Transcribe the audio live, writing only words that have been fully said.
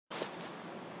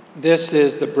This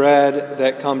is the bread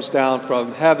that comes down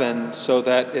from heaven, so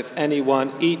that if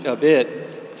anyone eat of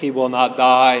it, he will not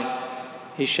die.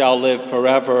 He shall live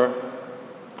forever,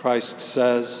 Christ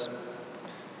says.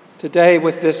 Today,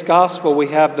 with this gospel, we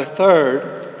have the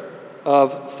third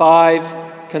of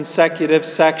 5 consecutive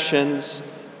sections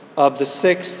of the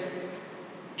 6th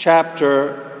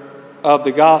chapter of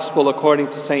the gospel according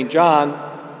to St. John,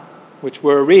 which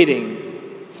we're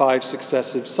reading 5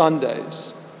 successive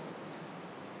Sundays.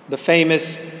 The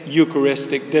famous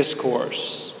Eucharistic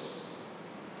discourse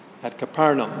at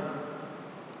Capernaum.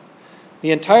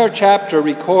 The entire chapter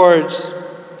records,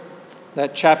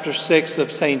 that chapter 6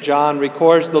 of St. John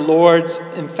records the Lord's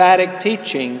emphatic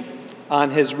teaching on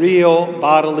his real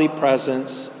bodily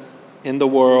presence in the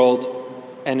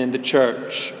world and in the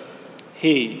church.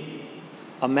 He,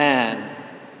 a man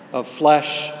of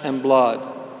flesh and blood,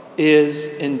 is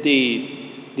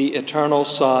indeed the eternal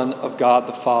Son of God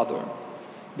the Father,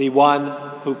 the one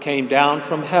who came down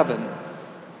from heaven,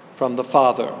 from the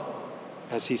Father,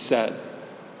 as he said.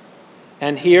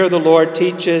 And here the Lord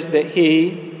teaches that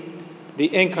he,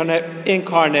 the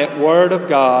incarnate Word of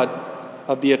God,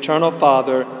 of the eternal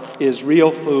Father, is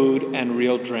real food and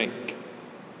real drink.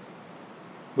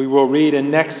 We will read it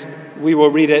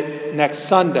next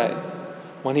Sunday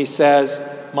when he says,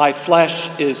 "My flesh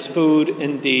is food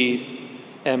indeed,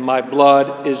 and my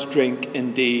blood is drink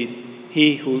indeed.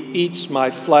 He who eats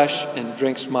my flesh and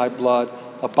drinks my blood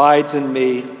abides in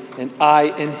me, and I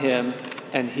in him,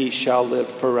 and he shall live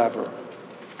forever."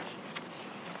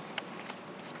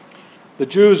 The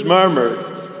Jews murmured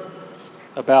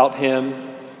about him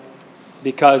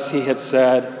because he had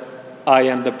said, "I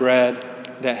am the bread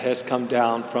that has come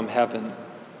down from heaven."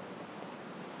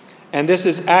 And this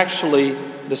is actually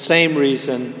the same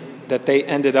reason that they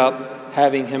ended up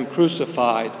having him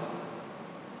crucified,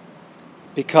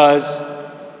 because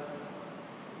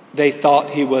they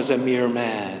thought he was a mere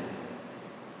man,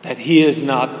 that he is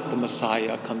not the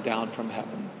Messiah come down from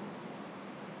heaven.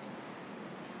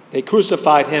 They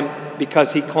crucified him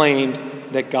because he claimed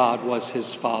that God was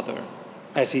his Father,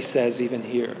 as he says even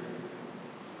here.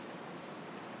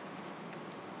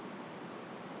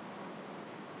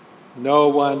 No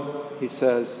one, he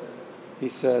says,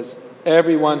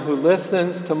 everyone who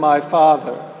listens to my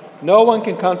Father, no one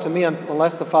can come to me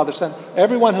unless the Father sent.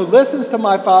 Everyone who listens to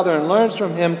my Father and learns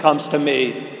from him comes to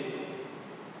me.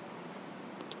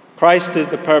 Christ is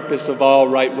the purpose of all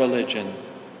right religion.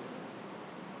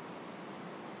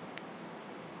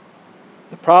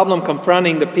 The problem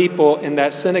confronting the people in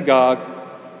that synagogue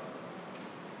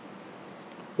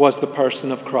was the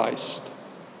person of Christ.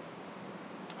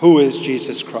 Who is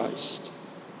Jesus Christ?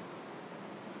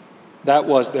 That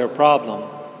was their problem.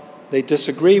 They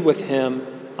disagree with him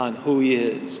on who he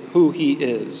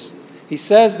is. He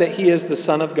says that he is the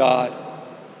Son of God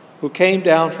who came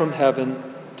down from heaven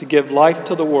to give life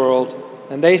to the world,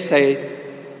 and they say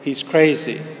he's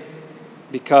crazy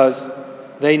because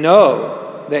they know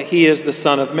that he is the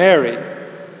son of Mary,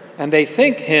 and they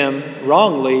think him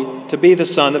wrongly to be the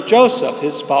son of Joseph,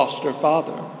 his foster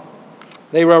father.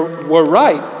 They were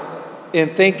right in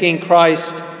thinking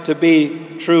Christ to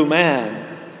be true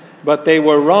man, but they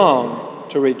were wrong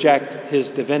to reject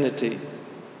his divinity.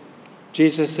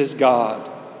 Jesus is God.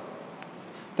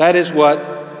 That is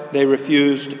what they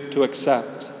refused to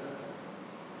accept.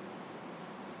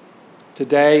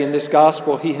 Today in this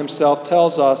gospel, he himself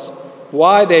tells us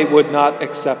why they would not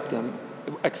accept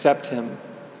him.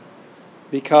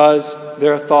 Because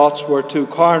their thoughts were too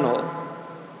carnal.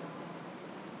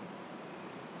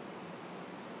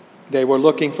 They were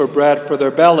looking for bread for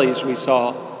their bellies, we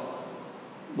saw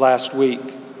last week,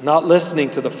 not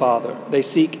listening to the Father. They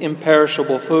seek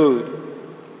imperishable food.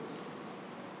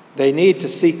 They need to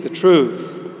seek the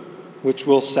truth, which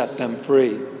will set them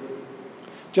free.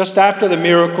 Just after the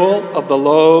miracle of the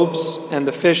loaves and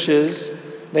the fishes,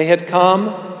 they had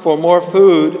come for more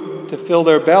food to fill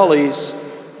their bellies,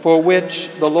 for which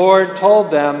the Lord told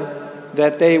them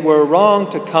that they were wrong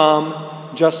to come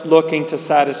just looking to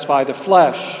satisfy the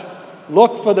flesh.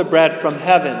 Look for the bread from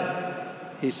heaven,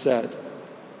 he said.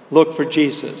 Look for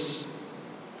Jesus.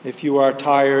 If you are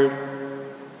tired,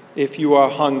 if you are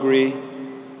hungry,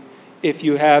 if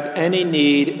you have any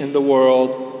need in the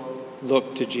world,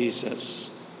 look to Jesus.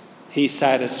 He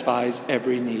satisfies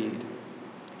every need.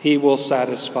 He will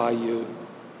satisfy you.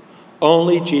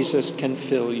 Only Jesus can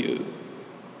fill you.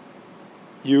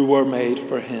 You were made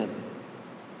for him.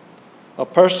 A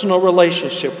personal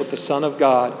relationship with the Son of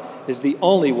God is the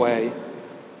only way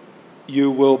you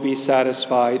will be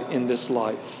satisfied in this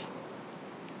life.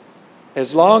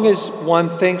 As long as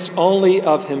one thinks only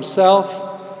of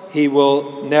himself, he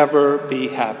will never be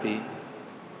happy.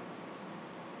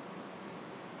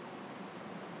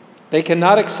 They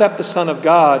cannot accept the Son of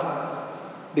God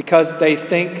because they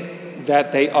think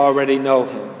that they already know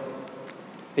him.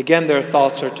 Again, their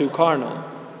thoughts are too carnal.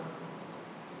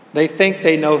 They think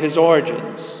they know his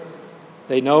origins.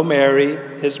 They know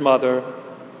Mary, his mother,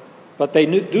 but they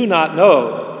do not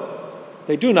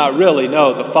really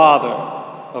know the Father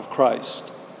of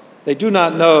Christ. They do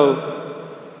not know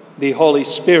the Holy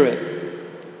Spirit.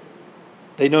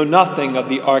 They know nothing of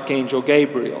the Archangel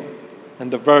Gabriel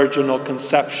and the virginal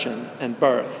conception and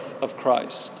birth of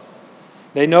Christ.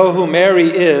 They know who Mary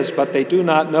is, but they do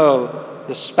not know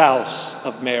the spouse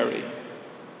of Mary.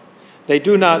 They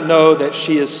do not know that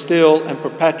she is still and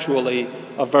perpetually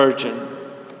a virgin.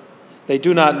 They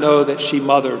do not know that she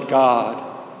mothered God,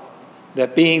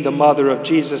 that being the mother of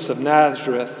Jesus of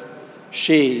Nazareth,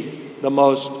 she, the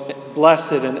most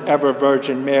blessed and ever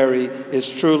Virgin Mary, is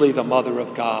truly the mother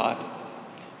of God,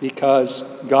 because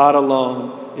God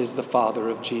alone is the Father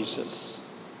of Jesus.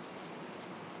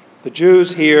 The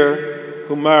Jews here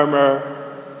who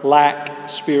murmur lack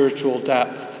spiritual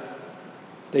depth.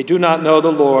 They do not know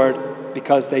the Lord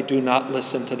because they do not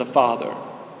listen to the Father,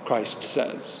 Christ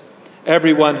says.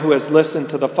 Everyone who has listened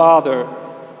to the Father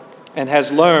and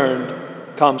has learned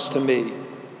comes to me.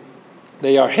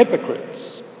 They are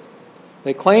hypocrites.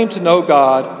 They claim to know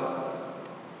God,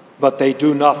 but they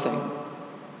do nothing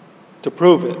to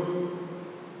prove it.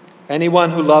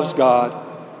 Anyone who loves God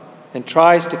and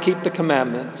tries to keep the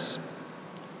commandments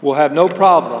will have no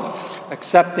problem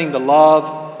accepting the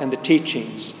love and the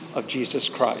teachings of Jesus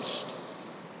Christ.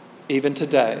 Even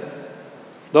today,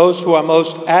 those who are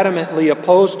most adamantly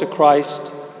opposed to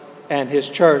Christ and his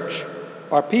church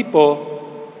are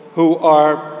people who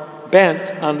are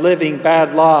bent on living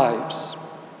bad lives.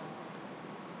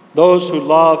 Those who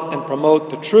love and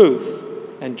promote the truth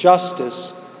and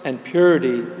justice and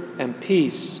purity and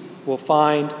peace will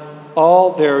find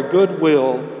all their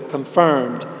goodwill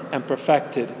confirmed and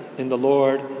perfected in the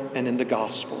Lord and in the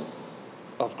gospel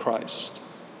of Christ.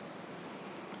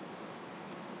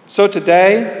 So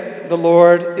today, the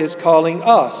Lord is calling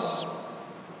us,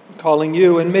 calling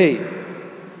you and me.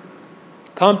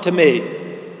 Come to me.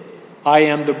 I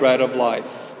am the bread of life.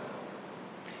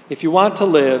 If you want to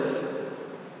live,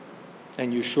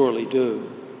 and you surely do,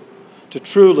 to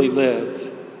truly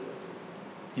live,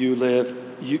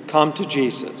 you come to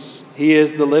Jesus. He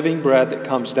is the living bread that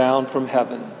comes down from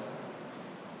heaven.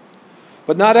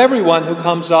 But not everyone who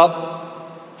comes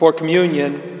up for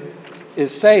communion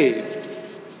is saved,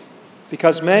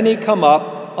 because many come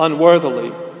up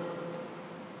unworthily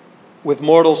with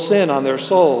mortal sin on their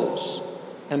souls,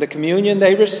 and the communion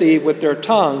they receive with their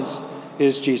tongues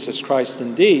is Jesus Christ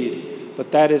indeed,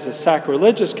 but that is a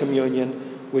sacrilegious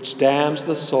communion which damns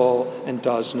the soul and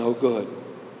does no good.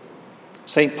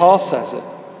 St. Paul says it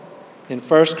in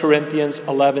 1 Corinthians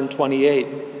 11:28.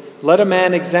 Let a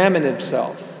man examine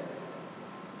himself,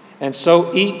 and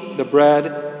so eat the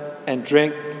bread and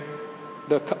drink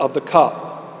of the cup.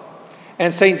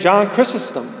 And St. John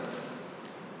Chrysostom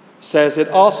says it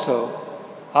also.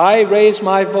 I raise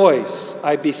my voice,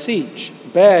 I beseech,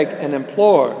 beg, and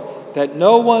implore that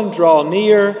no one draw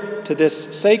near to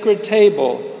this sacred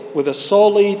table with a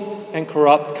sullied and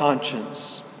corrupt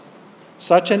conscience.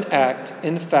 Such an act,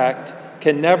 in fact,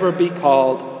 can never be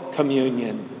called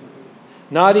communion.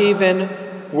 Not even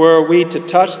were we to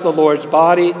touch the Lord's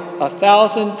body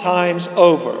 1,000 times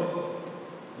over,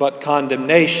 but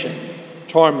condemnation,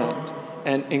 torment,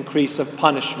 and increase of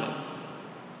punishment.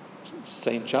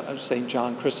 St.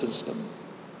 John Chrysostom.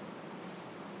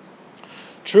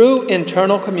 True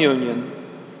internal communion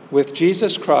with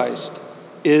Jesus Christ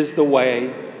is the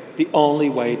way, the only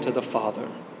way to the Father.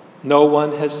 No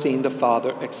one has seen the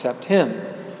Father except him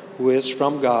who is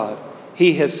from God.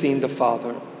 He has seen the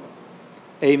Father.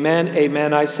 Amen,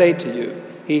 amen, I say to you,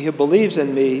 he who believes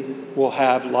in me will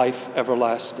have life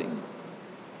everlasting.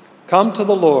 Come to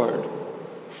the Lord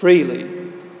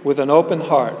freely with an open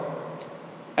heart.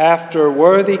 After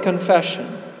worthy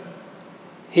confession,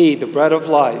 he, the bread of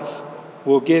life,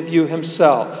 will give you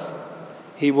himself.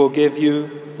 He will give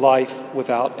you life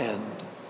without end.